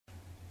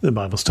The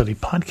Bible Study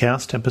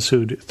Podcast,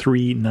 episode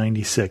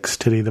 396.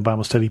 Today, the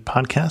Bible Study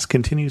Podcast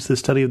continues the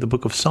study of the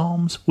book of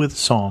Psalms with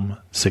Psalm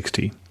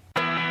 60.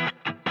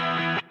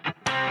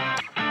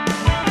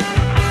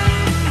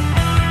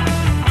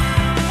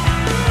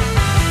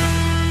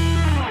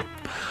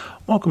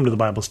 Welcome to the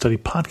Bible Study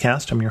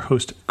Podcast. I'm your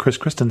host, Chris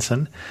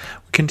Christensen.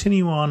 We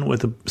continue on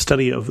with the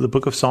study of the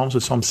book of Psalms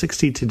with Psalm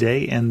 60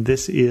 today, and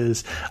this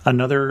is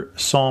another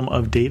Psalm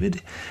of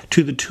David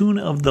to the tune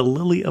of the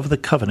Lily of the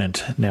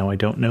Covenant. Now, I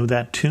don't know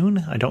that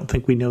tune. I don't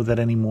think we know that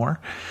anymore.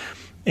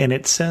 And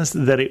it says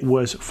that it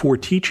was for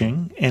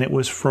teaching, and it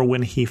was for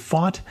when he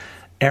fought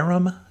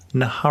Aram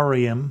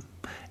Naharaim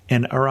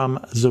and Aram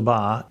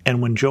Zobah,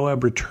 and when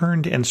Joab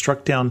returned and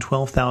struck down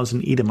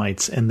 12,000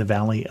 Edomites in the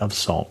Valley of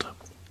Salt.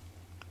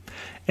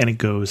 And it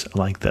goes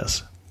like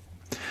this.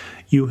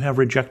 You have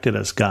rejected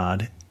us,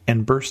 God,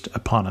 and burst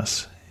upon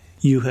us.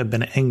 You have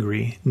been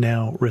angry,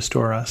 now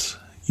restore us.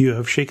 You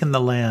have shaken the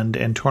land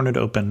and torn it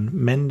open,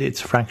 mend its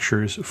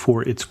fractures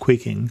for its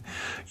quaking.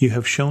 You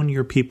have shown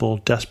your people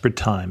desperate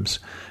times.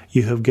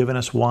 You have given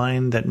us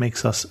wine that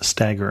makes us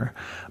stagger.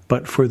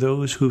 But for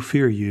those who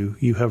fear you,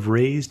 you have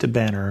raised a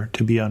banner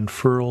to be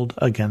unfurled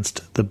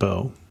against the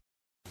bow.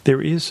 There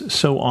is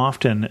so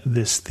often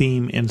this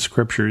theme in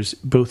scriptures,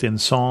 both in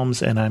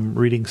Psalms, and I'm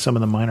reading some of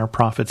the minor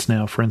prophets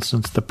now, for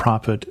instance, the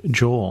prophet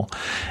Joel.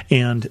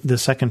 And the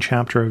second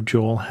chapter of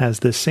Joel has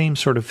this same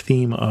sort of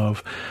theme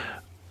of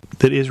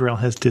that Israel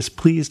has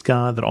displeased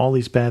God, that all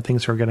these bad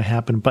things are going to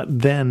happen, but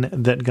then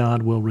that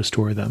God will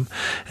restore them.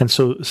 And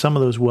so some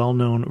of those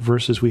well-known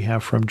verses we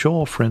have from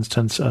Joel, for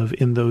instance, of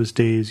in those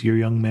days your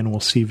young men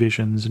will see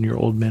visions and your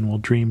old men will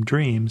dream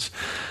dreams,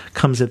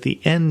 comes at the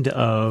end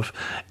of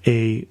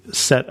a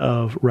set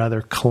of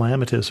rather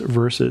calamitous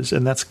verses.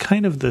 And that's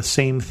kind of the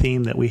same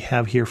theme that we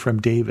have here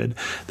from David,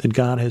 that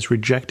God has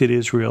rejected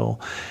Israel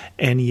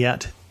and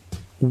yet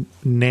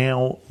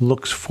now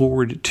looks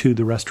forward to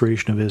the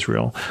restoration of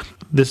Israel.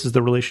 This is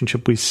the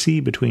relationship we see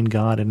between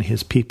God and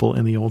his people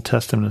in the Old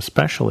Testament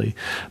especially,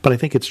 but I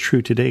think it's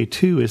true today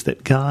too, is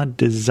that God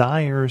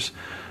desires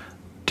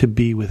to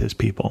be with his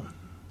people.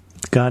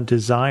 God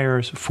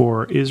desires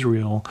for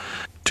Israel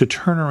to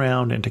turn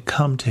around and to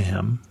come to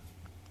him,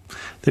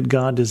 that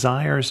God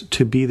desires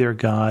to be their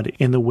God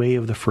in the way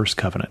of the first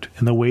covenant,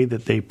 in the way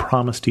that they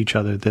promised each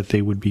other that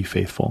they would be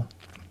faithful.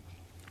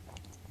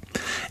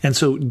 And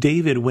so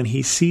David, when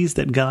he sees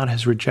that God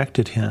has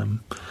rejected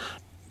him,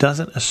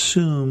 doesn't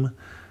assume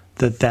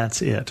that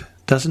that's it,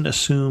 doesn't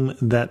assume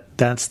that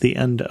that's the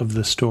end of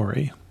the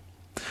story,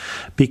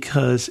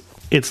 because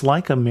it's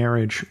like a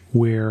marriage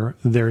where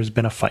there's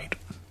been a fight.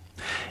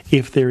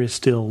 If there is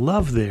still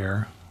love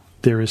there,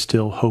 there is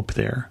still hope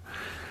there.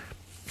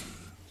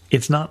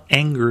 It's not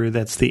anger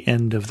that's the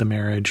end of the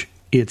marriage,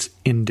 it's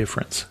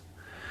indifference.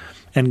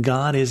 And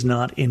God is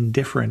not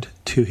indifferent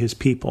to his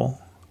people.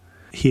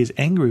 He is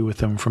angry with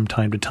them from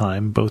time to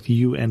time, both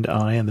you and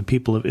I and the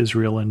people of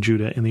Israel and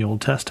Judah in the Old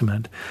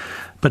Testament,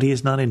 but he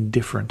is not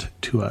indifferent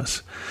to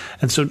us.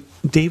 And so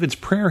David's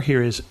prayer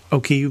here is,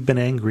 okay, you've been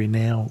angry,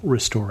 now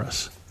restore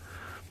us.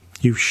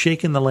 You've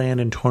shaken the land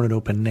and torn it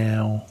open,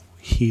 now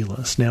heal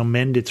us, now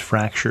mend its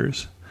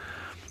fractures.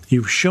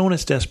 You've shown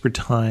us desperate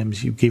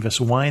times, you gave us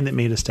wine that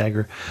made us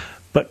stagger,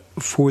 but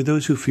for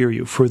those who fear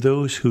you, for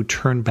those who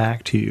turn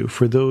back to you,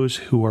 for those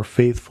who are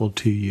faithful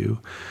to you,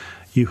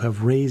 you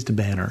have raised a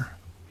banner.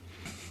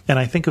 And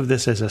I think of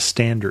this as a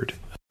standard,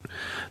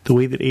 the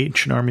way that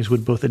ancient armies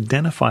would both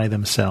identify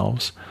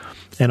themselves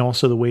and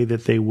also the way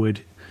that they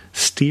would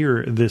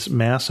steer this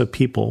mass of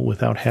people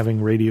without having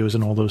radios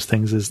and all those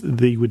things, is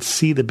they would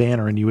see the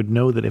banner and you would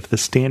know that if the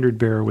standard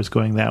bearer was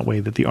going that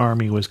way, that the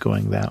army was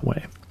going that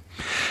way.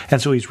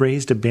 And so he's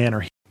raised a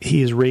banner.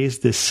 He has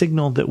raised this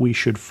signal that we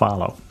should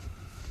follow.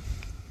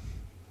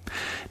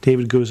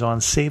 David goes on,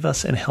 save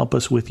us and help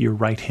us with your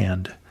right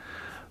hand,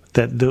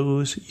 that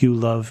those you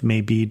love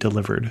may be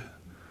delivered.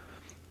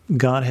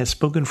 God has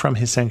spoken from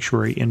his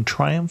sanctuary. In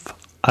triumph,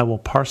 I will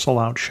parcel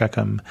out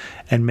Shechem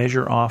and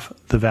measure off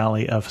the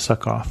valley of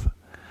Succoth.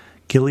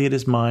 Gilead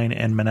is mine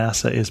and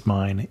Manasseh is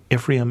mine.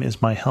 Ephraim is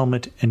my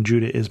helmet and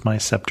Judah is my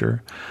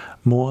scepter.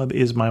 Moab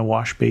is my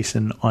wash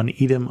basin. On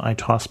Edom I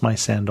toss my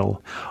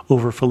sandal.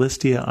 Over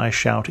Philistia I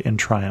shout in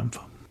triumph.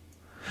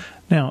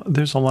 Now,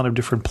 there's a lot of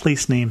different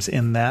place names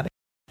in that,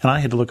 and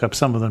I had to look up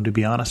some of them to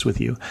be honest with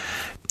you.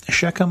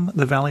 Shechem,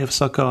 the valley of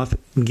Succoth,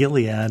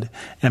 Gilead,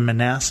 and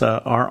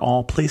Manasseh are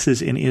all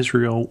places in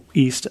Israel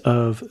east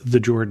of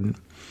the Jordan.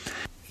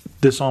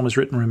 This psalm was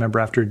written, remember,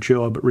 after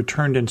Joab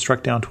returned and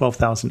struck down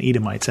 12,000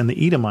 Edomites. And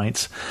the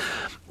Edomites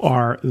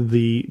are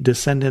the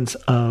descendants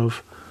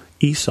of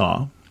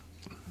Esau,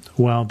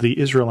 while the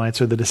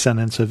Israelites are the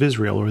descendants of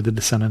Israel, or the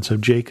descendants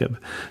of Jacob.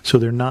 So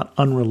they're not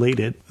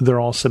unrelated. They're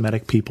all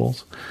Semitic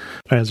peoples,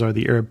 as are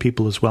the Arab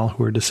people as well,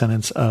 who are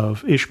descendants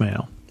of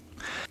Ishmael.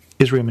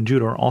 Israel and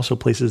Judah are also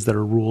places that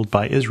are ruled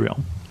by Israel.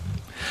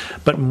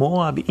 But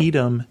Moab,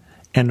 Edom,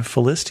 and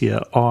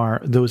Philistia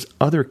are those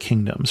other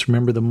kingdoms.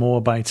 Remember, the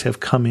Moabites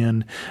have come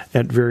in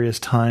at various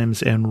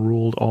times and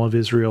ruled all of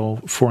Israel,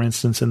 for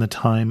instance, in the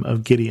time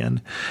of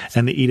Gideon.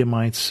 And the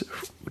Edomites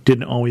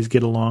didn't always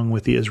get along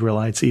with the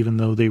Israelites, even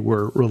though they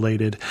were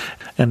related.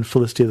 And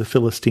Philistia, the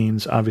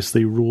Philistines,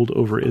 obviously ruled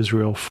over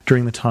Israel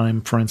during the time,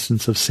 for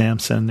instance, of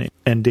Samson,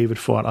 and David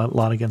fought a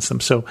lot against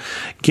them. So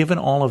given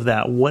all of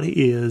that, what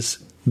is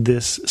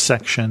this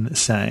section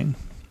saying?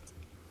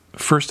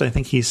 First, I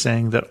think he's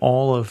saying that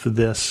all of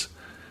this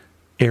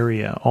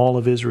area, all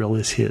of Israel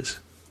is his.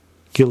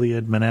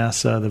 Gilead,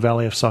 Manasseh, the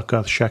valley of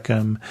Succoth,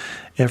 Shechem,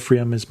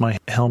 Ephraim is my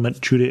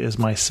helmet, Judah is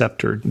my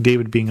scepter.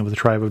 David being of the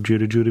tribe of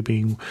Judah, Judah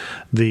being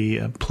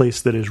the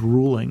place that is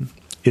ruling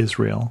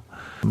Israel,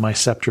 my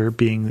scepter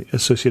being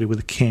associated with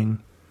the king.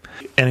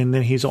 And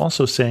then he's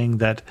also saying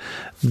that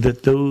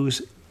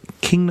those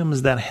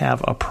kingdoms that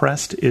have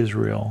oppressed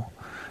Israel,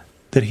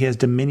 that he has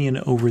dominion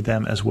over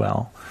them as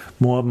well.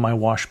 Moab, my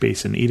wash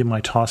basin. Edom,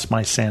 I toss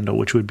my sandal,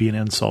 which would be an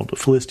insult.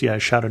 Philistia, I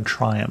shout in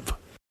triumph.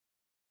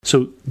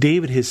 So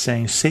David is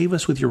saying, save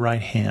us with your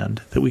right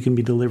hand, that we can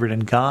be delivered.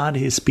 And God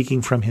is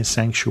speaking from his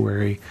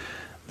sanctuary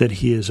that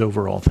he is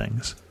over all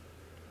things.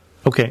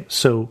 Okay,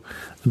 so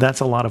that's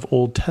a lot of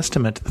Old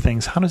Testament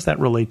things. How does that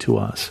relate to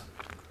us?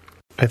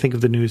 I think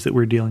of the news that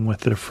we're dealing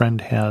with, that a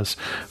friend has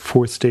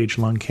 4th-stage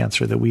lung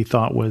cancer that we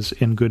thought was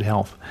in good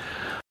health.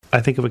 I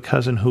think of a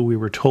cousin who we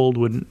were told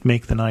wouldn't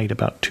make the night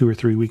about 2 or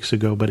 3 weeks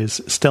ago, but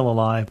is still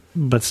alive,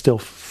 but still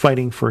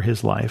fighting for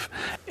his life.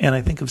 And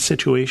I think of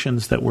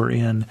situations that we're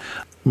in.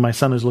 My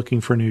son is looking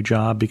for a new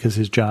job because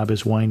his job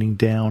is winding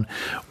down,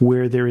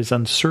 where there is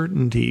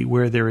uncertainty,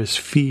 where there is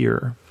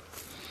fear.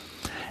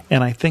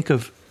 And I think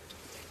of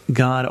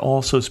God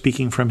also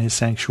speaking from his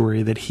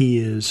sanctuary that he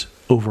is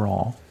over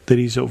all, that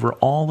he's over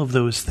all of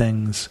those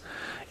things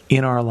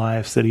in our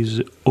lives, that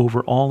he's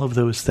over all of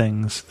those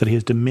things, that he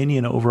has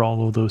dominion over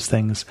all of those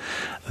things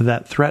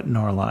that threaten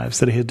our lives,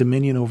 that he has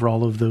dominion over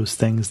all of those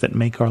things that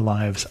make our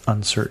lives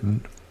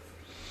uncertain.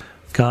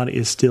 God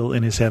is still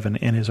in his heaven,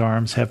 and his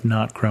arms have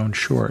not grown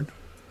short.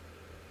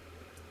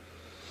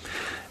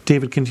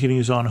 David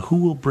continues on, who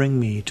will bring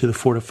me to the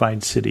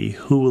fortified city?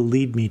 Who will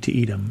lead me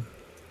to Edom?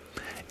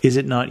 Is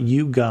it not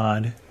you,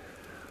 God,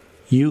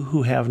 you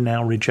who have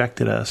now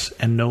rejected us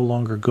and no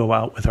longer go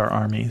out with our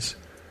armies?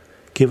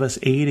 Give us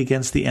aid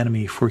against the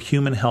enemy, for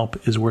human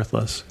help is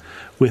worthless.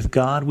 With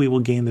God we will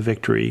gain the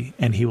victory,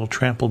 and he will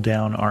trample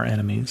down our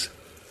enemies.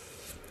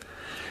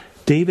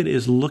 David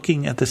is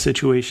looking at the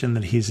situation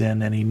that he's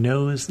in, and he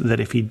knows that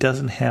if he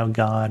doesn't have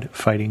God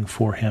fighting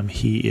for him,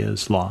 he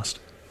is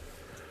lost.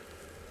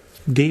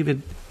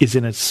 David is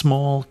in a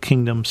small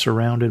kingdom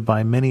surrounded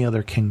by many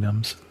other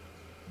kingdoms,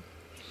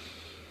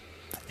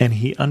 and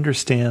he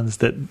understands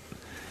that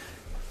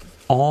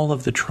all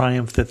of the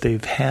triumph that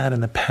they've had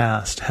in the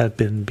past have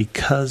been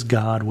because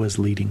God was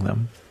leading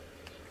them,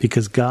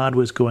 because God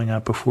was going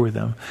out before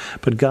them.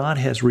 But God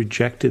has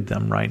rejected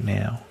them right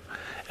now.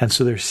 And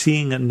so they're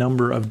seeing a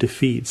number of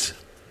defeats.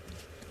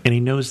 And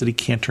he knows that he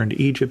can't turn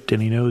to Egypt, and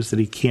he knows that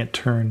he can't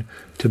turn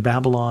to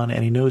Babylon,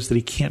 and he knows that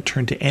he can't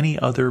turn to any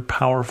other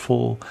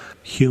powerful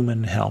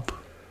human help.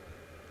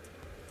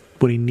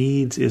 What he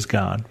needs is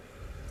God.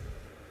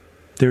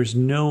 There's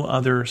no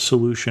other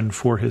solution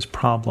for his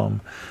problem.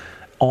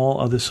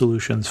 All other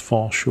solutions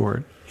fall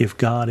short if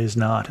God is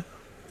not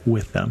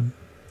with them.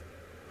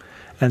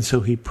 And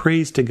so he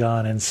prays to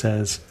God and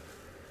says,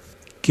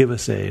 give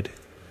us aid,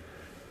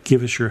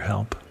 give us your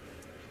help,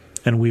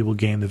 and we will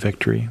gain the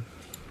victory.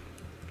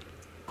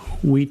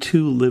 We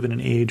too live in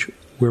an age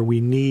where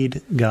we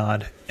need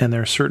God, and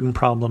there are certain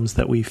problems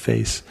that we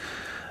face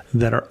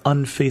that are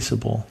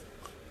unfaceable,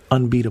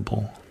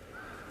 unbeatable,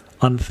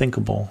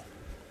 unthinkable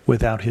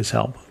without his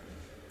help.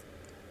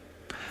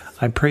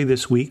 I pray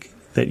this week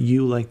that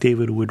you, like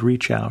David, would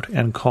reach out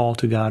and call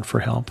to God for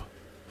help.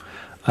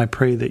 I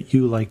pray that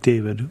you, like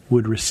David,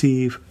 would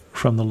receive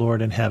from the Lord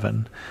in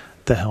heaven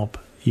the help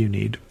you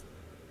need.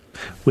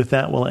 With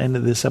that, we'll end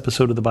this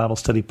episode of the Bible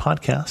Study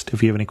Podcast.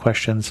 If you have any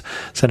questions,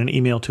 send an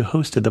email to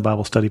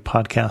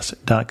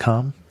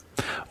host@thebiblestudypodcast.com.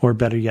 Or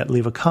better yet,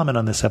 leave a comment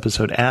on this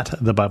episode at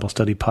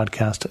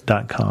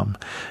thebiblestudypodcast.com.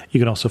 You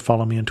can also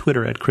follow me on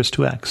Twitter at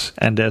Chris2X.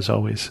 And as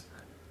always,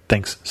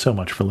 thanks so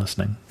much for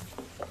listening.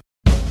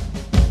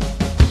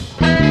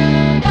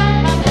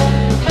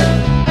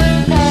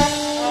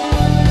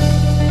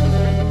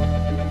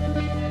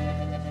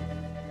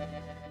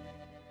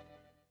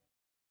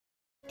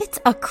 It's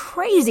a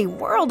crazy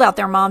world out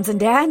there, moms and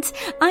dads.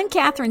 I'm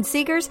Catherine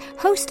Segars,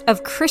 host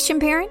of Christian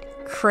Parent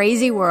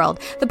Crazy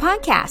World, the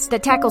podcast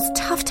that tackles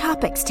tough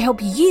topics to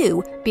help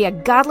you be a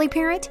godly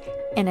parent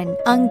in an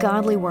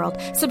ungodly world.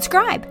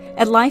 Subscribe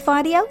at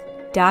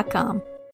lifeaudio.com.